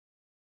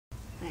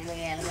Look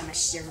at my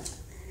shirt.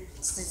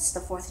 It's the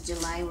 4th of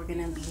July. We're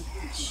gonna be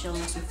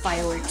showing some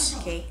fireworks.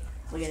 Okay,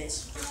 look at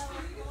this.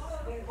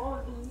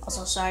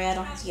 Also sorry I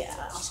don't have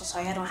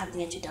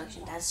the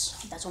introduction.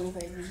 That's only for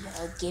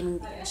gaming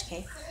videos.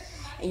 Okay.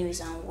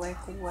 Anyways, we're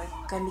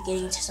gonna be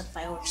getting into some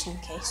fireworks soon.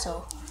 Okay,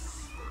 so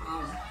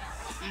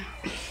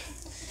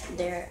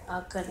they're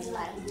gonna be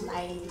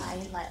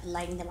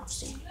lighting them off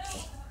soon.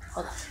 Okay,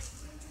 hold on.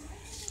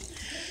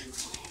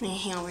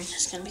 Hang on, we're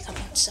just gonna be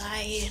coming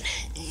outside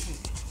and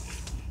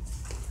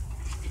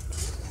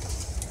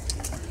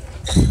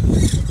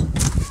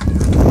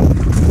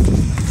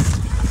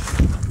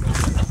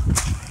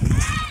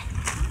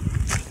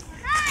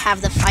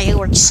have the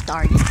fireworks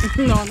started.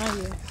 No, not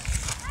yet.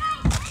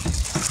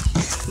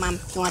 Mom,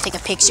 you wanna take a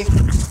picture?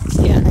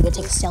 Yeah. I'm gonna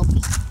take a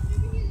selfie.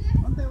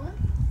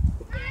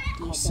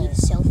 Do you see the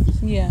selfie?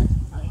 Yeah.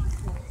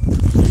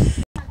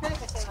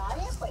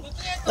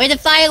 Where the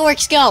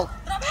fireworks go?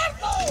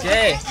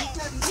 ¿Qué?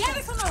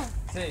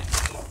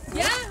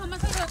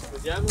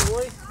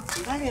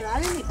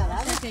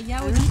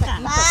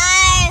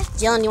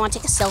 Dylan, you want to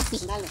take a selfie?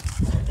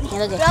 Hey,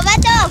 look at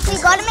Roberto, if we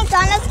go to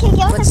McDonald's, can you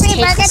give us a free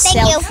burger? Thank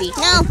selfie. you.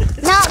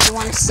 No. You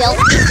want a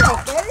selfie?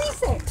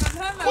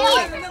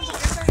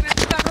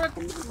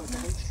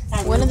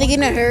 When are they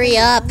gonna hurry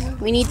up?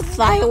 We need the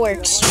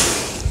fireworks.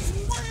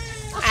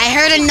 I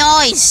heard a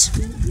noise.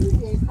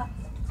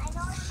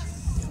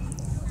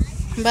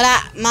 But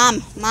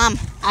Mom,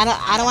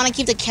 I don't want to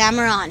keep the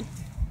camera on.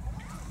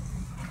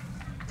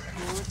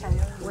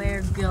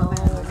 Where go?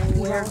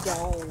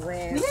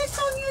 Mira,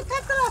 estos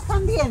nietas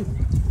también.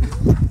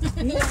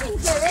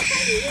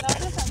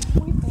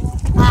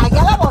 Ah,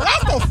 ya la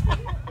borraste.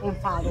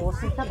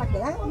 Enfadosita para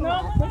quedar. No,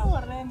 no lo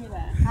borré,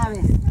 mira. A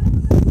ver.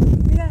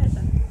 Mira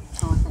esa.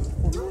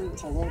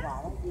 Se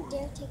delgada.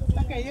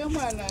 Hasta que yo,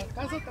 mano, al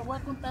caso te voy a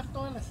contar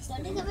todas las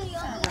historias.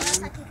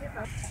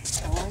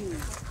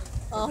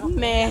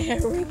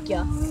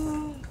 America.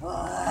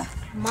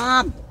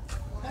 Mom,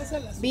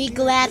 be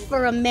glad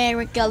for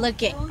America.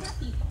 Look at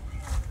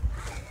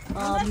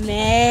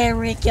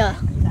America.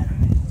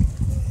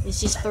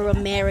 This is for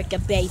America,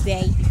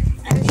 baby.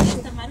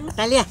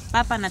 Natalia.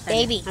 Papa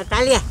Natalia. Baby.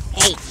 Natalia.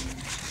 Hey,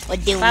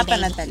 what doing, Papa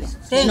baby? Natalia.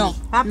 Sí, No,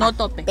 papa. no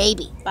tope.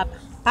 Baby. Papa.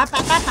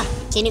 Papa.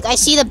 Can you guys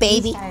see the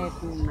baby? Hija de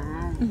tu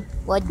madre.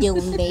 What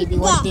doing, baby?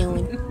 What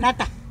doing?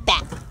 Nata.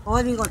 That.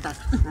 Oh, digo Nata.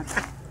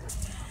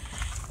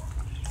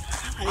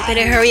 I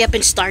better hurry up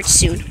and start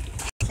soon.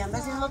 ¿Se anda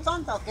haciendo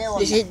tonta o qué?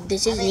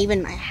 This isn't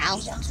even my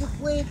house.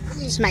 This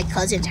is my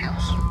cousin's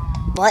house.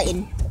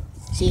 Button.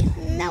 See,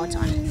 now it's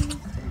on.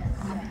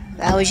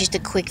 That was just a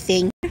quick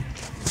thing.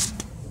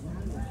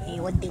 Hey,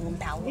 what doing,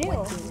 pal?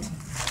 What doing?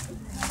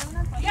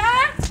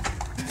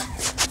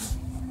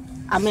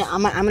 I'm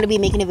gonna be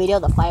making a video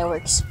of the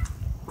fireworks.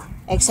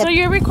 Except So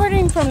you're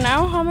recording from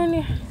now? How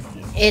many?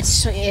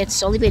 it's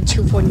only been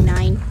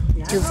 2:49,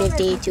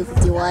 2:50,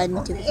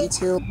 2:51,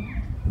 2:52.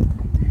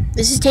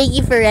 This is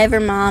taking forever,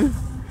 Mom.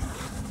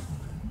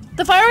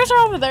 The fireworks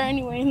are over there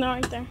anyway, not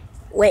right there.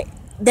 Wait,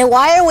 then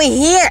why are we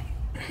here?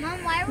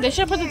 Mom, why are They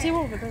should put the table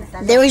over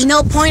there. There was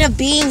no point of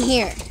being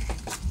here.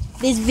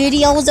 This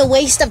video was a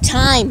waste of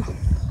time.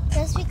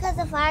 just because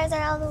the fireworks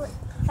are all the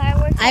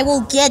fireworks? I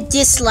will get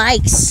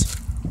dislikes.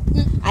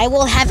 I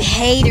will have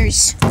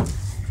haters.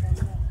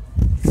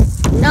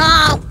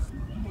 No!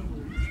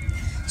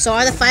 So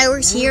are the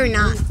fireworks here or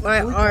not? Or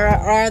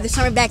are they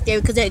somewhere back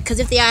there? Because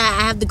if they are,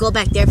 I have to go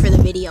back there for the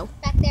video.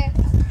 Back there.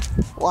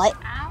 What?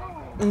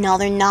 No,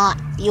 they're not.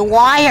 You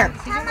liar.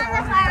 Come on, the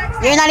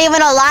fireworks. You're not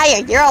even a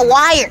liar. You're a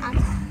liar.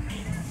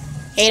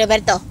 Hey,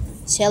 Roberto.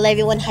 Tell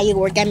everyone how you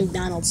work at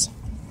McDonald's.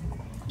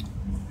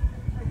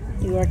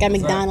 You work at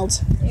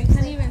McDonald's. You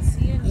can't even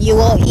see it. You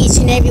owe each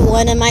and every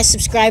one of my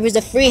subscribers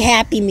a free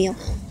Happy Meal.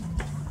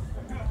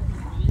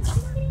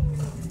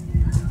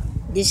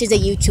 This is a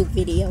YouTube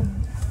video.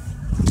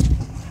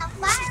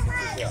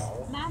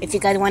 If you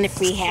guys want a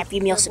free Happy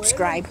Meal,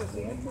 subscribe.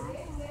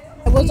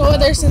 I was over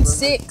there since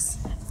 6.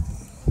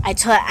 I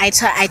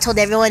told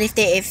everyone if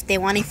they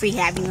want a free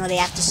Happy Meal, they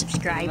have to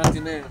subscribe.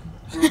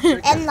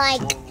 And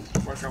like,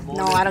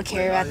 No, I don't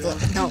care about the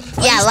no.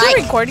 Are Yeah, you still like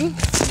recording?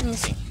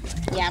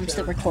 yeah, I'm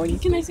still recording.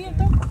 Can I see it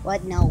though?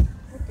 What? No,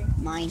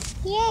 mine.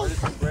 yay.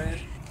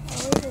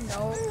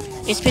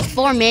 It's been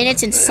 4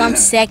 minutes and some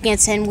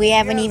seconds, and we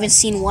haven't even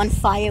seen one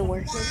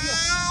firework.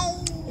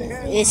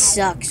 This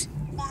sucks.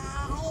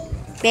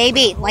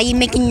 Baby, why you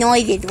making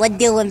noises? What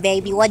doing,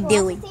 baby? What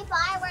doing? See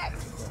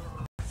fireworks.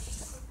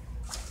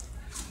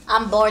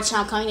 I'm bored, so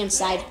I'm coming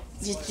inside.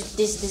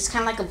 This is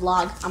kind of like a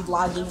vlog. I'm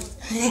vlogging.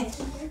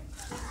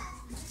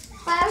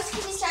 Fireworks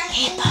can be started.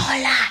 Hey,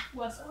 Paula,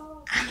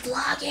 I'm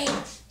vlogging.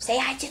 Say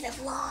hi to the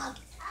vlog.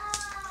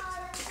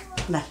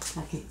 Da,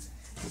 aquí.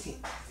 Aquí.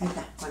 Ahí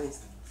está, con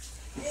esto.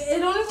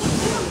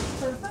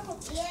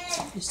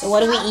 So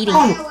what are we eating?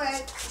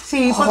 Fireworks.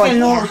 Sí, porque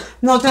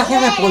no traje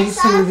repollo,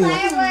 se me olvidó.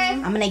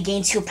 Fireworks. I'm gonna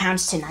gain 2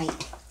 pounds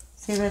tonight.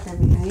 Sírvete,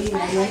 amiga. Ahí,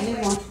 hay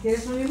limón.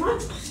 ¿Quieres un limón?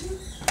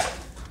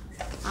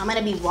 I'm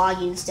gonna be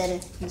vlogging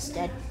instead.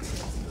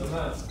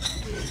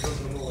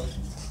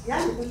 ¿Ya?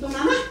 ¿Y tu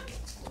mamá?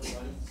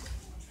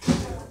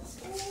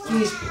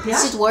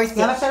 This is worth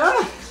 ¿Ya va a it. ser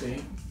hora?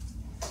 Sí.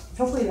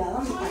 Mucho cuidado,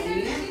 mi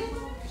familia.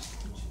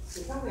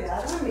 Mucho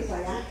cuidado, mi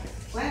allá.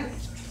 Bueno.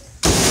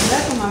 Mira a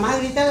tu mamá,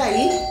 grítala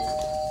ahí.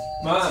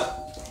 Ma,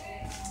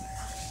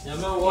 ya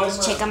me voy,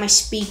 Let's check out my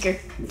speaker.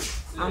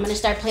 I'm gonna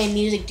start playing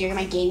music during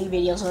my gaming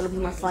videos, so it'll be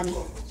more funny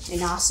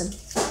and awesome.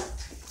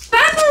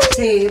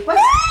 Sí, pues.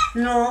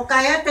 No,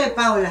 cállate,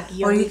 Paula.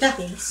 Yo Ahorita,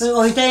 mis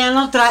ahorita ya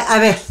no trae. A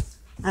ver,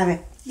 a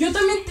ver. Yo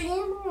también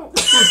tengo.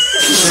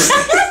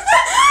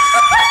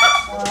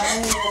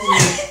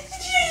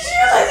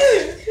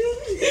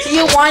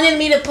 You wanted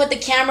me to put the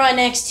camera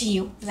next to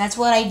you. That's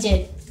what I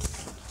did.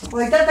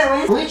 Ahorita te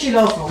voy a... Muy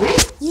chiloso, ¿eh?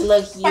 You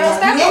look,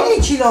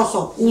 Bien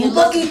chiloso. Un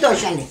poquito,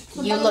 Shane.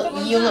 you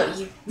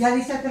Ya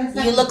dice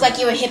tres. look like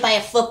you were hit by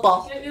a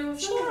football.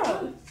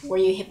 Were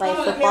you hit by a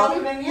football?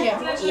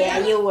 Yeah,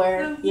 you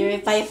were. You were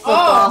hit by a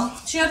football.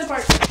 Oh, she had the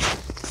part.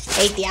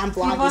 Hey, I'm ¿Y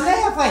vlogging. dónde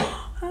ella fue?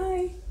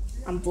 Hi.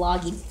 I'm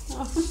vlogging.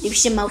 Do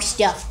some more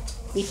stuff.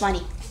 Be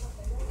funny.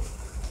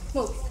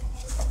 Move.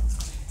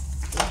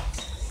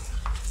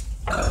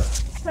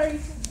 Sorry.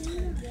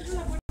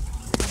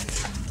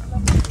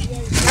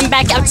 I'm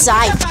back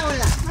outside.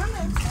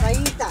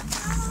 Ahorita.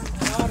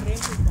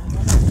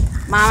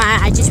 Mama,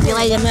 I just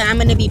realized I'm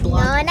gonna be No,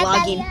 vlogging.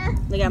 Natalia.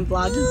 Look, I'm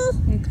vlogging.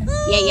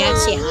 Yeah,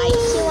 say hi.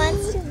 She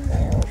wants to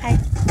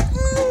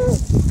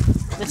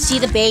move. Let's see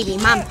the baby.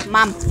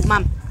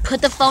 Mom.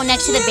 Put the phone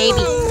next to the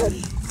baby.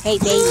 Hey,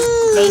 baby,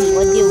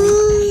 what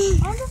doing?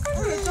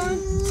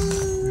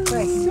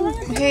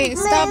 Okay,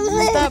 stop.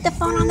 Put the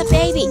phone on the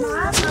baby.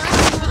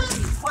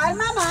 ¿Cuál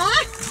mamá?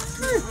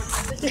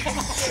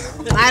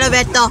 Alright,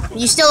 Alberto.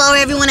 You still owe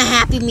everyone a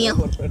Happy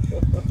Meal.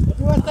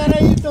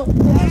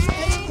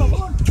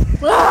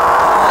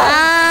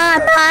 Ah,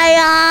 my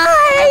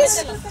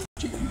eyes!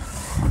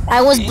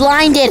 I was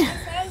blinded.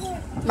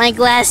 My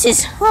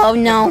glasses. Oh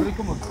no.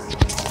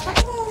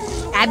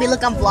 Abby,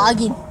 look, I'm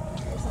vlogging.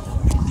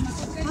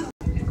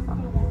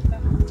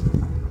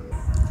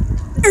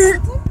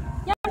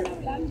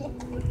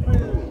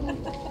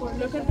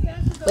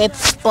 Wait,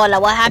 Paula,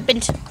 what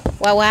happened?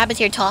 What happened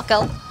to your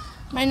taco?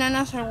 My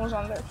nana's hair was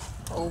on there.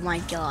 Oh my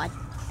god.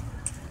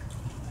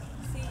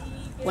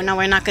 Well, no,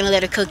 we're not gonna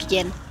let her cook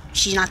again.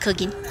 She's not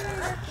cooking.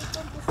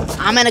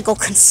 I'm gonna go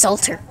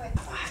consult her.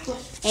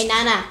 Hey,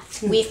 Nana,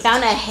 we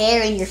found a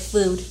hair in your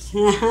food.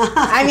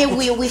 I mean,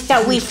 we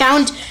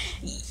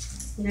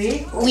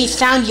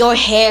found your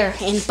hair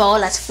in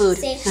Paula's food.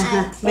 Say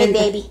hi. Hey,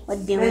 baby, what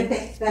you doing?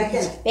 Vente,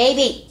 tráetela.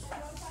 Baby.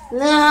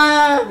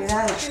 No.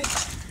 Cuidado.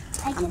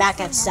 I'm back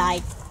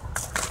outside.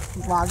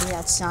 I'm vlogging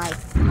outside.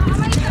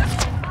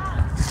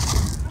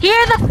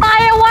 Hear the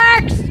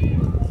fireworks!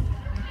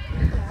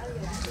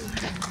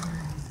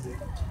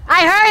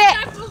 I heard it!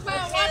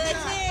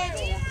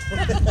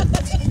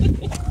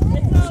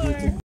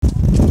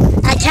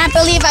 I can't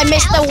believe I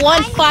missed the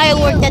one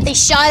firework that they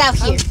shot out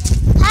here.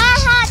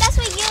 Haha, that's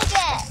what you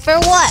get. For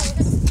what?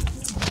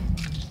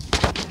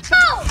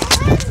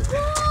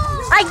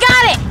 I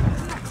got it!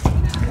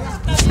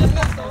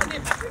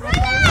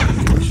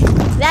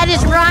 That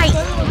is right.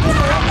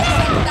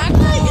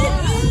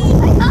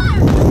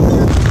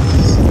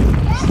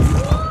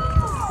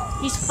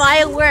 These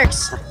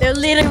fireworks, they're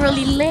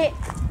literally lit.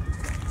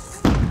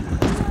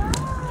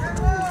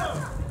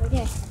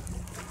 Okay.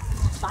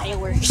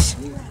 Fireworks.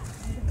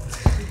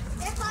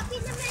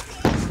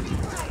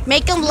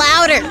 Make them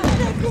louder.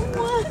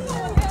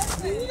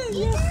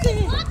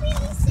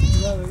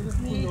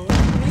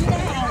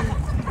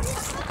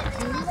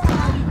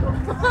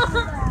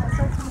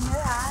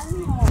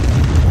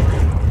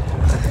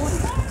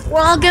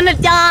 We're all gonna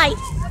die.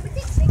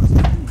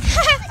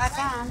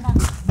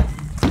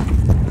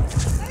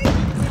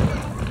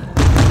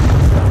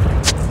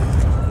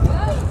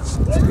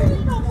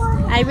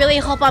 I really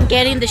hope I'm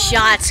getting the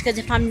shots, because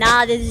if I'm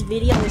not, this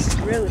video is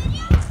screwed.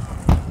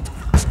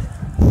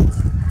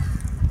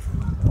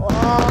 Oh!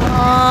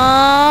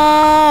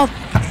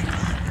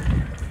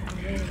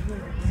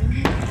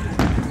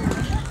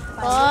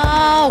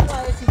 Oh!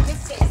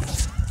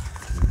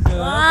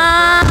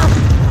 Oh!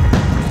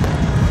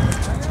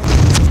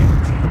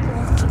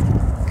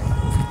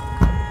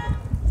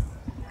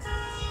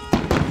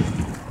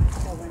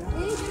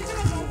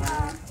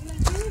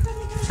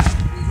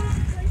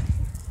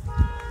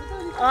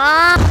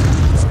 Ah!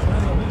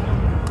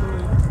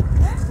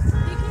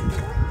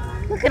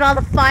 Look at all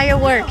the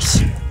fireworks.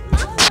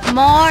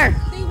 More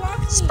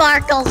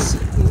sparkles.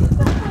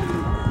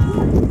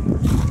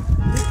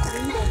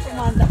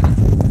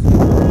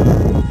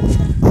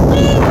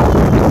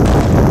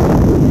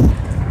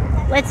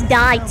 Let's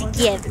die to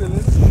give.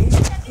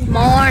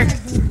 More.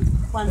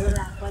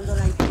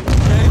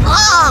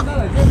 Oh!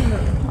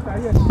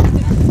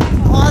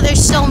 Oh,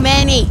 there's so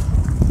many.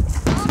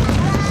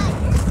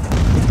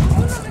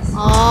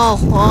 Oh,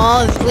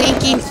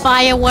 blinking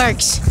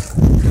fireworks.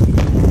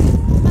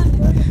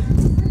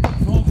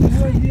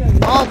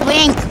 Oh,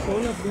 blink.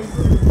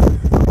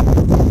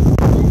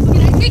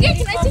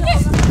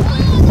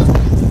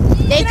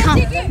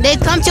 They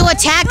come to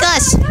attack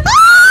us.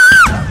 Ah!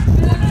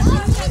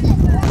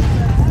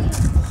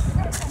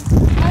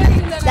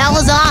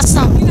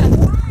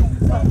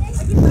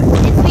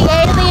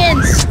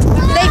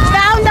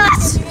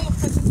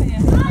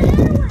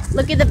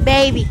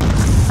 baby.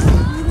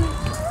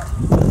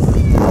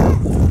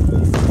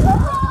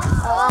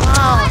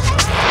 Oh.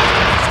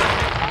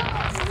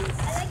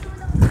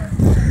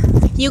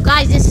 You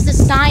guys, this is a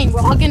sign.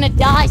 We're all gonna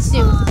die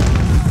soon.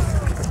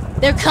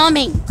 They're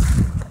coming.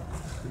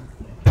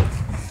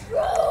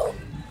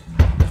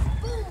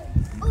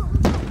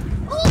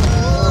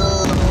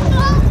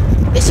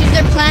 This is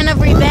their plan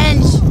of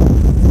revenge.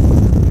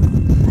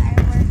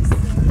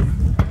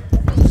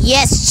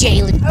 Yes,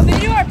 Jalen. A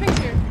video or a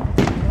picture?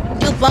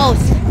 Do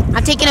both.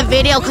 I'm taking a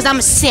video because I'm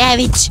a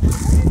savage.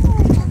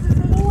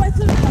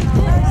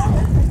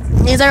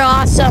 These are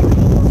awesome.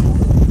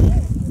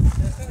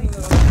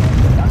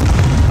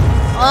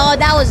 Oh,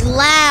 that was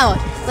loud.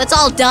 Let's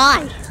all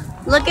die.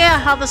 Look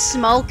at how the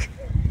smoke.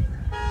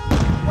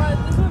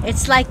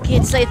 It's like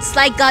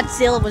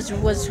Godzilla was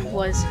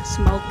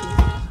smoking.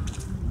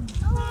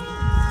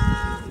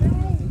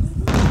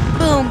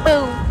 Boom,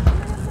 boom.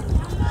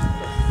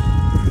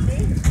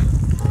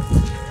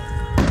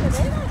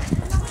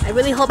 I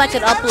really hope I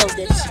could upload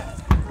this.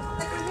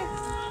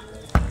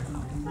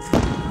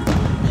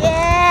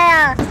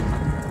 Yeah.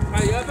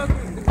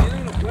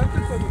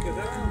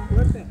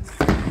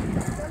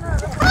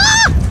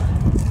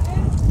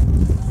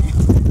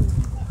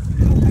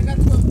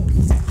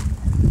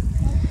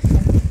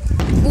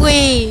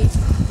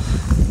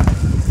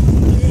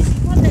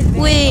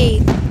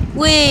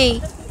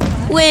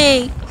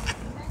 Wait.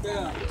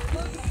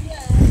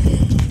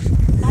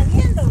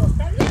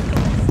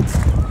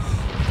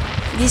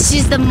 This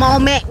is the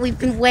moment we've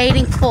been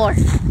waiting for.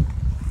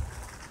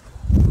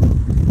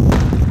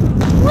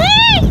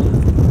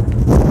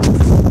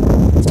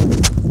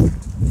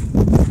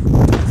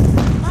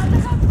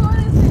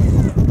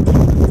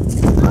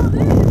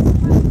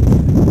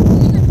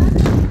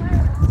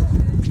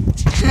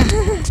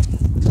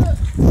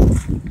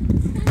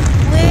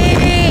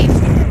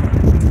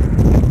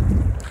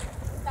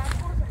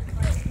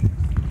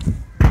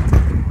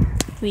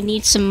 We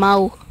need some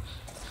more.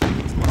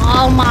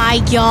 Oh my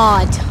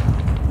god.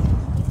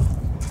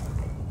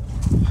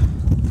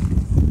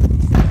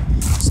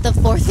 It's the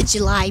 4th of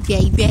July,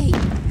 baby.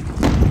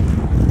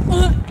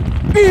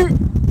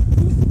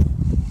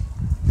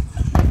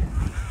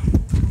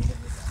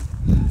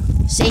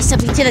 Say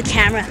something to the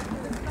camera.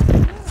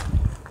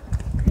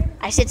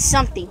 I said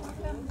something.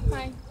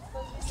 Fine.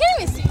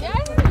 Can't even see. I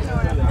don't even know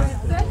what I'm doing.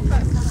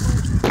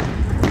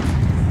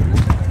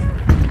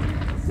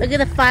 Look at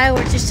the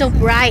fireworks, they're so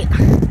bright.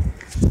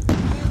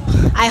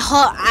 I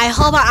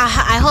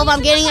hope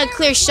I'm getting a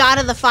clear shot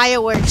of the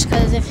fireworks,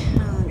 because if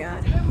oh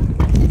god.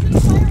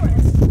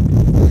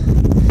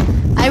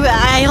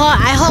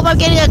 I hope I'm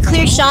getting a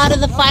clear shot of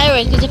the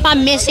fireworks, because if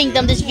I'm missing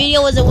them, this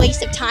video is a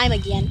waste of time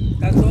again.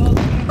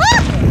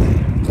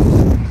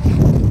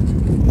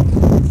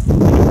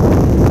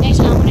 Next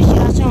time I'm gonna shoot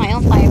out some of my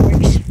own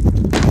fireworks.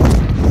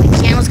 The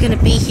channel's gonna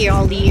be here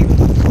all year.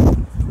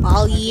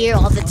 All year,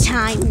 all the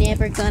time,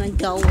 never gonna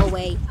go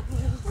away.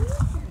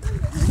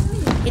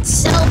 It's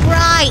so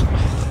bright.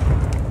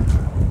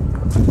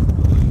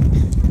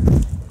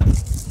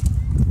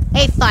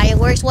 Hey,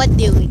 fireworks, what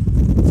doing?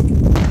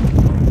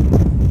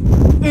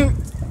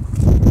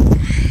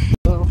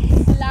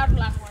 Loud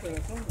black one.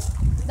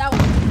 That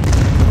one.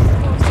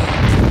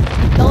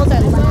 Those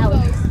are loud.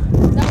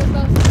 Those.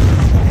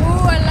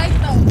 Ooh, I like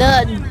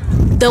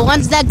those. The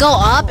ones that go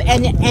up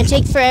and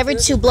take forever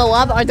to blow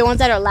up are the ones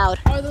that are loud.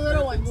 Or the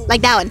little ones.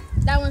 Like that one.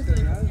 That one's the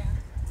little one. Yeah.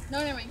 No,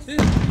 never mind.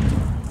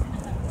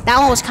 That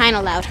one was kind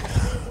of loud.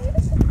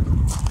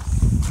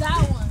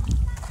 That one.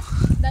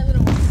 That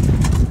little one.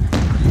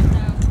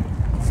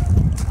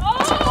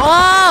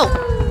 Oh!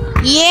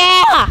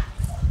 Yeah!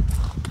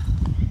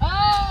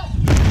 Oh!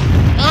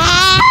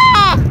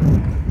 Ah!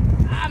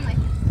 I'm like,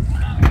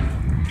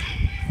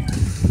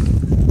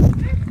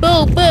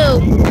 Boom,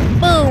 boom,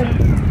 boom.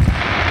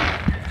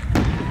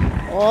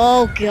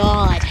 Oh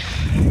god.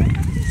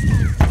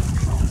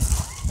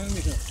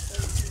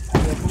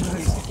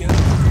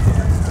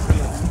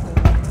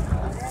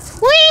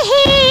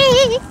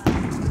 Wee-hee!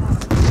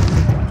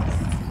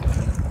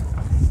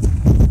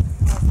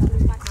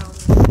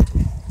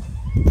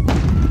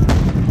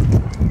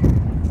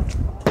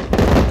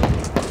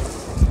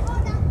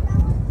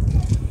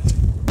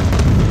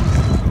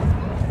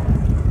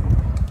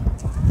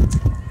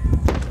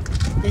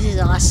 This is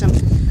awesome.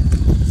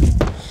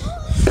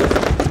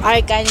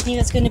 Alright guys, I think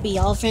that's going to be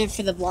all for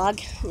the vlog.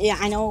 Yeah,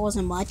 I know it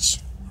wasn't much,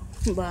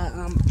 but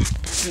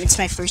it's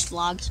my first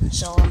vlog,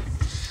 so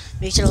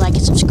make sure to like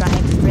and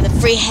subscribe for the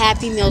free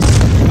Happy Meals.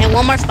 And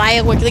one more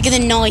firework, look at the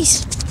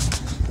noise.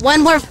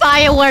 One more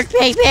firework,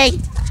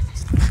 baby!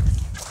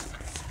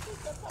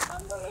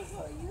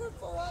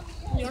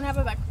 you don't have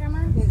a back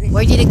camera?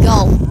 Where did it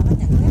go?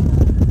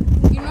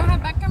 You don't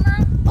have back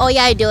camera? Oh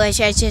yeah, I do. I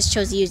just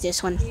chose to use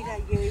this one.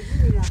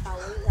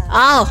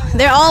 Oh,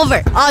 they're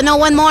over. Oh, no,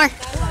 one more.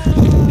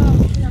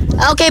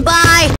 Okay, bye!